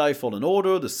 Jedi Fallen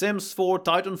Order, The Sims 4,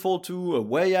 Titanfall 2, A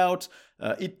Way Out,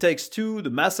 It Takes Two,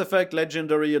 the Mass Effect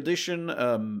Legendary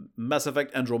Edition, Mass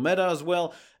Effect Andromeda as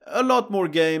well, a lot more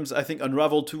games, I think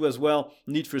Unravel 2 as well,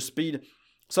 Need for Speed.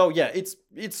 So yeah, it's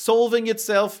solving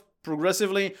itself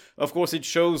progressively. Of course, it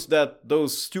shows that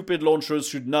those stupid launchers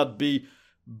should not be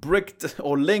bricked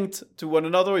or linked to one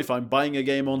another. If I'm buying a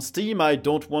game on Steam, I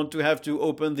don't want to have to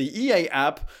open the EA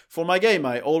app for my game.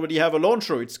 I already have a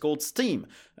launcher. It's called Steam.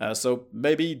 So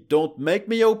maybe don't make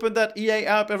me open that EA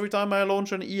app every time I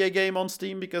launch an EA game on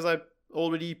Steam, because I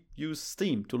already use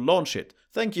Steam to launch it.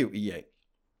 Thank you, EA.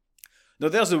 Now,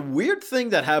 there's a weird thing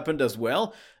that happened as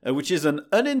well, which is an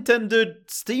unintended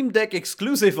Steam Deck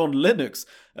exclusive on Linux.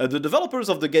 The developers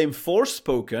of the game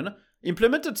Forspoken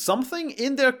implemented something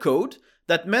in their code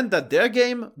that meant that their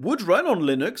game would run on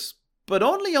Linux, but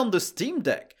only on the Steam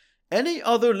Deck. Any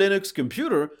other Linux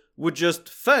computer would just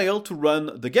fail to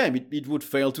run the game. It would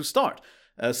fail to start.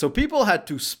 So people had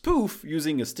to spoof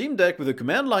using a Steam Deck with a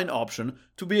command line option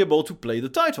to be able to play the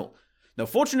title. Now,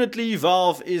 fortunately,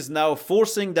 Valve is now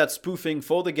forcing that spoofing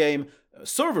for the game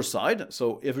server-side,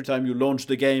 so every time you launch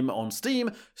the game on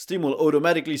Steam, Steam will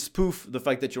automatically spoof the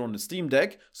fact that you're on the Steam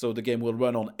Deck, so the game will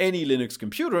run on any Linux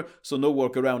computer, so no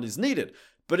workaround is needed.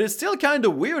 But it's still kind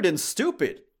of weird and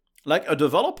stupid. Like a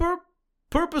developer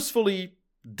purposefully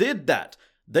did that.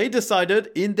 They decided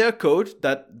in their code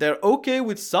that they're okay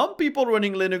with some people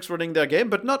running Linux running their game,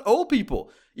 but not all people,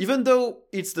 even though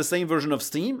it's the same version of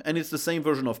Steam and it's the same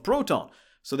version of Proton.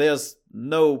 So there's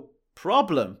no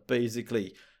problem,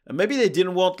 basically. And maybe they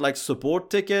didn't want like support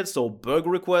tickets or bug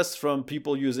requests from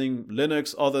people using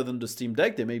Linux other than the Steam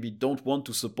Deck. They maybe don't want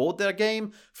to support their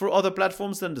game for other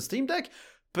platforms than the Steam Deck.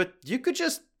 But you could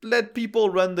just let people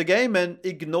run the game and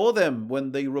ignore them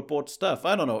when they report stuff.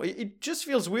 I don't know. It just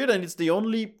feels weird, and it's the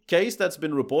only case that's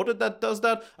been reported that does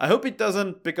that. I hope it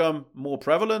doesn't become more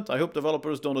prevalent. I hope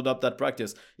developers don't adopt that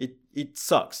practice. It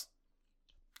sucks.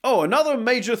 Oh, another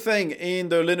major thing in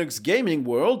the Linux gaming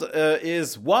world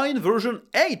is Wine version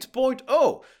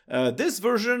 8.0. This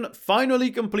version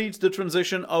finally completes the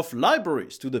transition of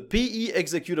libraries to the PE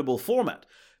executable format,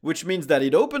 which means that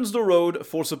it opens the road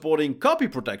for supporting copy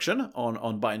protection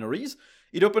on binaries.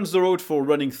 It opens the road for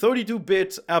running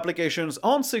 32-bit applications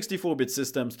on 64-bit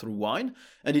systems through Wine,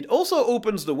 and it also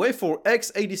opens the way for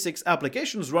x86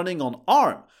 applications running on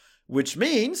ARM, which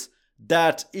means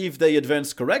that if they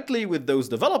advance correctly with those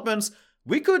developments,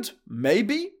 we could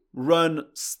maybe run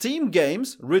Steam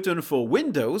games written for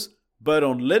Windows, but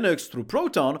on Linux through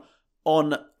Proton,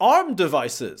 on ARM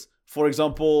devices. For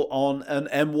example, on an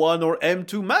M1 or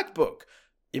M2 MacBook.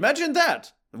 Imagine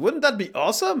that! Wouldn't that be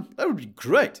awesome? That would be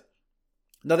great.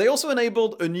 Now, they also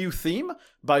enabled a new theme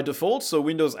by default, so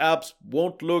Windows apps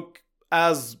won't look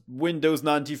as Windows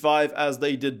 95 as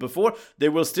they did before. They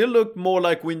will still look more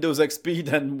like Windows XP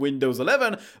than Windows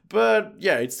 11, but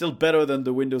yeah, it's still better than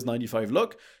the Windows 95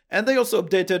 look. And they also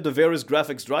updated the various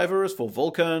graphics drivers for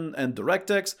Vulkan and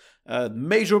DirectX.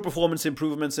 Major performance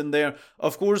improvements in there.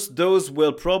 Of course, those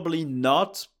will probably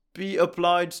not be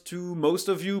applied to most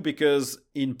of you because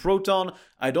in Proton,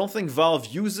 I don't think Valve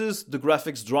uses the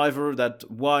graphics driver that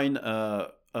Wine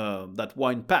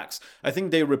packs. I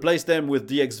think they replaced them with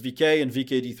DXVK and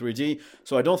VKD3D,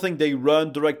 so I don't think they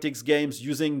run DirectX games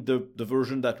using the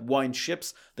version that Wine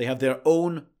ships. They have their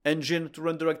own engine to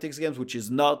run DirectX games, which is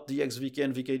not DXVK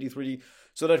and VKD3D,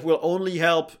 so that will only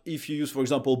help if you use, for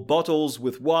example, Bottles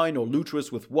with Wine or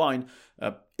Lutris with Wine.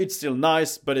 It's still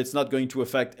nice, but it's not going to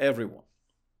affect everyone.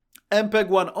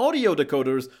 MPEG-1 audio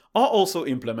decoders are also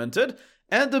implemented,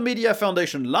 and the Media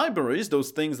Foundation libraries,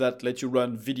 those things that let you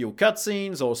run video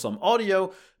cutscenes or some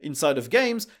audio inside of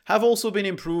games, have also been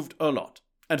improved a lot.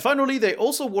 And finally, they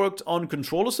also worked on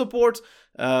controller support.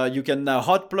 You can now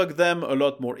hot plug them a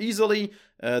lot more easily.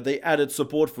 They added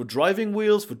support for driving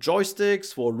wheels, for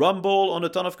joysticks, for rumble on a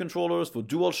ton of controllers, for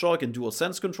DualShock and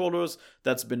DualSense controllers.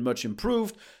 That's been much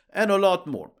improved, and a lot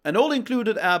more. And all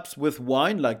included apps with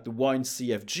Wine, like the Wine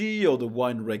CFG or the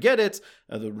Wine Regedit,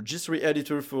 the registry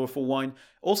editor for Wine,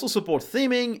 also support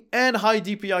theming and high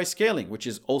DPI scaling, which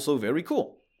is also very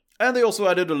cool. And they also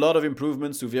added a lot of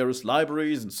improvements to various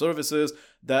libraries and services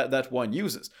that Wine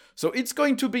uses. So it's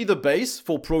going to be the base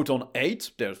for Proton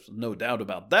 8, there's no doubt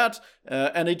about that,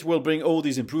 and it will bring all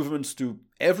these improvements to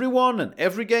everyone and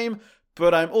every game,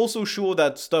 but I'm also sure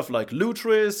that stuff like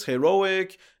Lutris,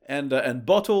 Heroic, and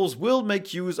Bottles will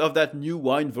make use of that new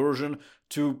Wine version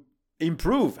to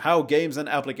improve how games and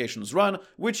applications run,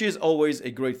 which is always a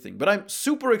great thing. But I'm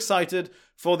super excited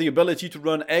for the ability to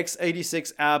run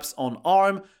x86 apps on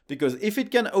ARM, because if it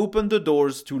can open the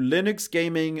doors to Linux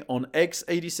gaming on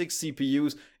x86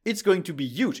 CPUs, it's going to be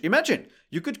huge. Imagine,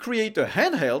 you could create a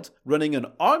handheld running an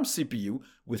ARM CPU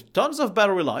with tons of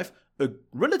battery life, a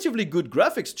relatively good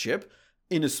graphics chip,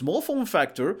 in a small form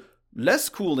factor, less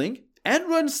cooling, and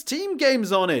run Steam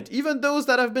games on it, even those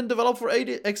that have been developed for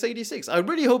x86. I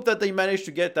really hope that they manage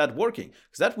to get that working,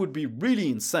 because that would be really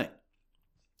insane.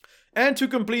 And to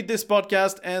complete this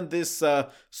podcast and this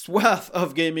swath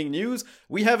of gaming news,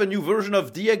 we have a new version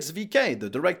of DXVK, the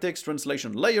DirectX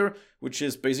translation layer, which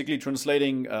is basically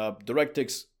translating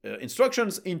DirectX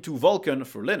instructions into Vulkan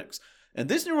for Linux. And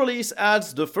this new release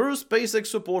adds the first basic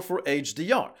support for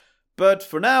HDR. But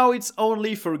for now, it's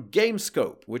only for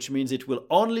GameScope, which means it will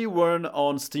only run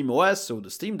on SteamOS, so the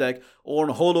Steam Deck, or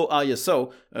on Holo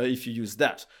ISO, if you use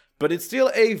that. But it's still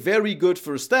a very good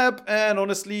first step, and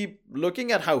honestly,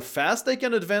 looking at how fast they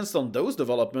can advance on those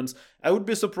developments, I would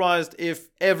be surprised if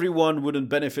everyone wouldn't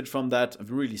benefit from that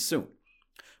really soon.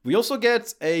 We also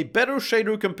get a better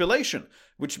shader compilation,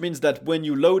 which means that when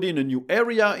you load in a new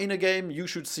area in a game, you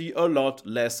should see a lot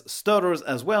less stutters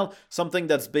as well, something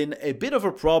that's been a bit of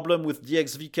a problem with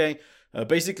DXVK.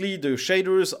 Basically, the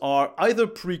shaders are either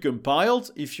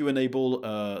pre-compiled if you enable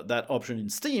that option in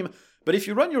Steam, But if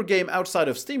you run your game outside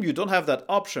of Steam, you don't have that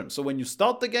option. So when you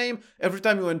start the game, every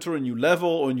time you enter a new level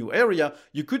or a new area,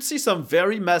 you could see some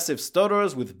very massive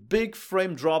stutters with big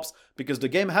frame drops because the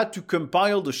game had to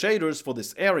compile the shaders for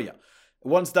this area.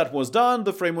 Once that was done,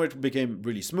 the frame rate became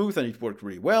really smooth and it worked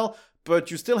really well, but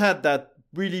you still had that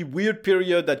really weird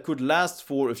period that could last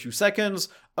for a few seconds,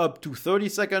 up to 30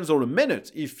 seconds or a minute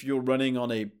if you're running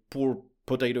on a poor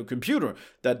potato computer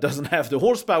that doesn't have the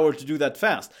horsepower to do that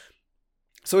fast.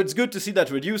 So it's good to see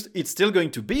that reduced. It's still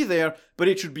going to be there, but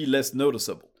it should be less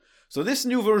noticeable. So this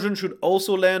new version should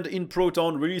also land in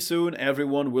Proton really soon.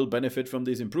 Everyone will benefit from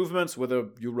these improvements, whether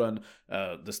you run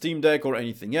the Steam Deck or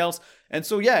anything else. And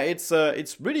so yeah,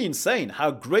 it's really insane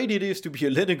how great it is to be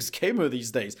a Linux gamer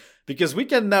these days, because we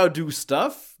can now do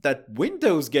stuff that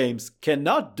Windows games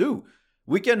cannot do.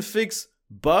 We can fix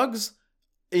bugs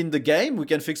in the game, we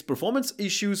can fix performance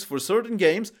issues for certain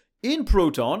games in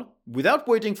Proton without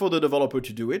waiting for the developer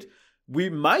to do it. We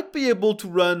might be able to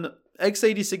run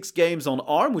x86 games on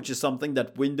ARM, which is something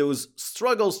that Windows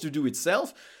struggles to do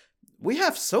itself. We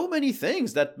have so many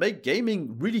things that make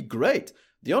gaming really great.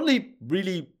 The only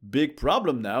really big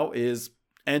problem now is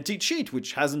anti-cheat,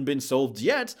 which hasn't been solved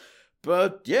yet.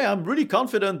 But yeah, I'm really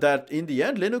confident that in the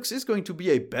end, Linux is going to be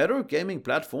a better gaming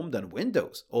platform than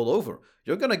Windows all over.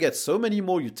 You're going to get so many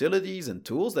more utilities and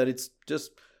tools that it's just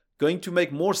going to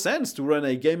make more sense to run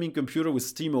a gaming computer with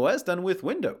SteamOS than with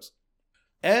Windows.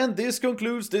 And this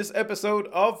concludes this episode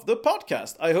of the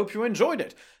podcast. I hope you enjoyed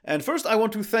it. And first, I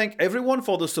want to thank everyone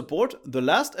for the support. The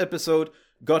last episode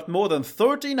got more than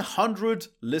 1,300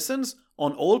 listens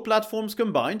on all platforms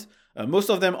combined. Most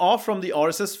of them are from the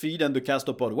RSS feed and the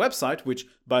Castopod website, which,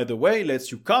 by the way,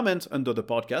 lets you comment under the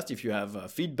podcast if you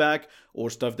have feedback or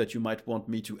stuff that you might want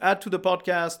me to add to the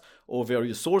podcast, or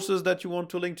various sources that you want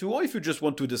to link to, or if you just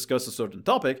want to discuss a certain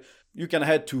topic. You can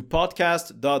head to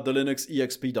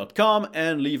podcast.thelinuxexp.com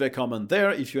and leave a comment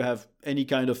there if you have any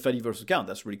kind of Fediverse account.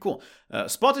 That's really cool.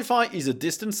 Spotify is a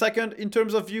distant second in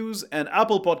terms of views, and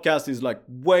Apple Podcast is like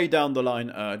way down the line.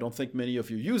 I don't think many of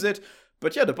you use it.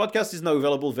 But yeah, the podcast is now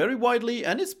available very widely,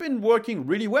 and it's been working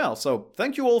really well. So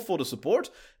thank you all for the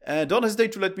support, and don't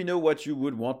hesitate to let me know what you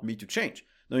would want me to change.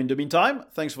 Now, in the meantime,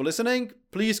 thanks for listening.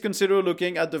 Please consider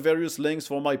looking at the various links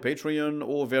for my Patreon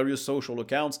or various social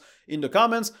accounts in the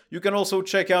comments. You can also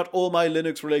check out all my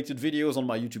Linux-related videos on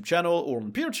my YouTube channel or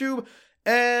on PeerTube.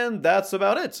 And that's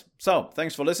about it. So,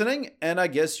 thanks for listening, and I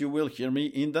guess you will hear me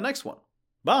in the next one.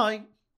 Bye!